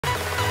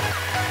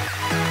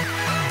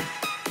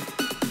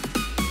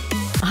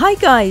Hi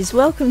guys,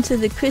 welcome to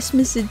the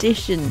Christmas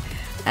edition,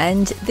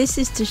 and this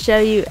is to show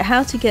you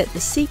how to get the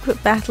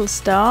secret battle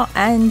star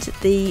and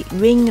the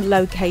ring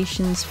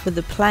locations for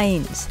the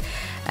planes.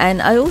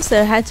 And I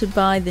also had to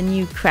buy the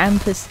new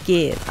Krampus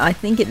gear. I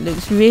think it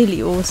looks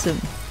really awesome.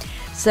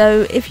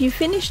 So if you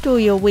finished all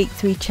your week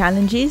 3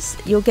 challenges,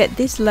 you'll get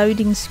this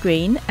loading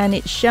screen, and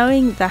it's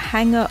showing the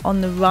hangar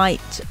on the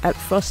right at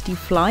Frosty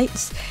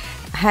Flights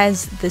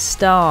has the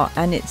star,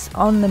 and it's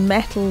on the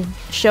metal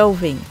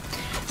shelving.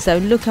 So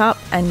look up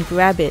and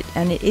grab it,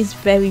 and it is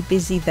very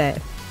busy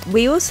there.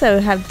 We also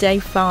have day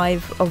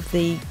 5 of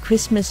the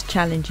Christmas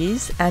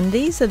challenges, and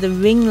these are the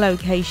ring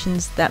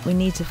locations that we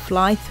need to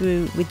fly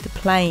through with the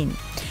plane.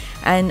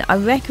 And I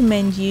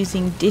recommend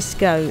using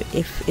disco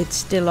if it's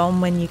still on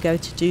when you go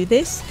to do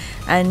this.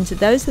 And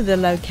those are the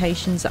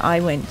locations I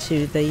went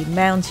to: the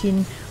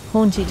mountain,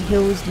 haunted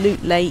hills,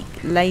 loot lake,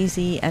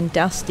 lazy and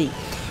dusty.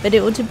 But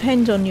it will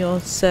depend on your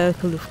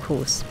circle, of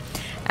course.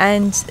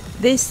 And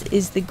this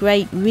is the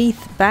great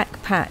wreath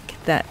backpack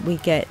that we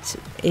get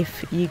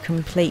if you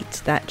complete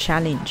that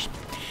challenge.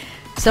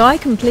 So I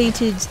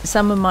completed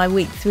some of my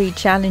week 3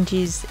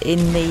 challenges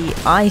in the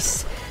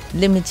ice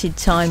limited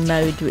time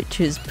mode, which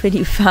was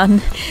pretty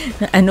fun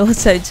and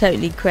also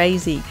totally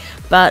crazy.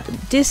 But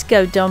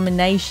disco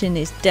domination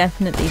is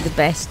definitely the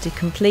best to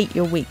complete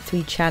your week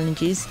 3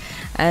 challenges,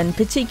 and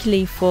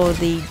particularly for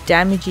the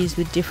damages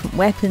with different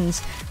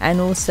weapons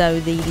and also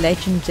the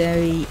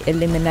legendary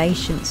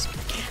eliminations.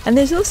 And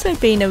there's also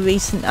been a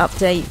recent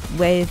update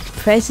with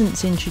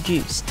presents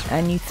introduced,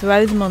 and you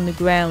throw them on the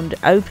ground,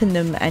 open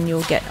them, and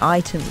you'll get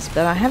items,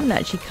 but I haven't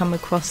actually come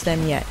across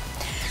them yet.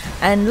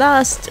 And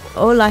last,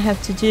 all I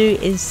have to do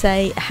is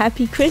say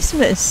Happy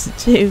Christmas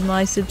to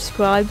my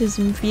subscribers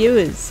and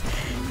viewers.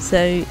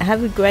 So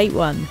have a great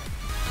one.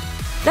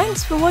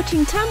 Thanks for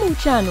watching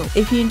tamLChannel.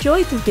 If you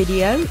enjoyed the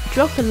video,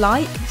 drop a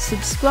like,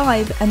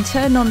 subscribe and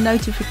turn on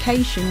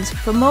notifications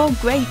for more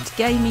great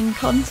gaming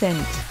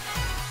content.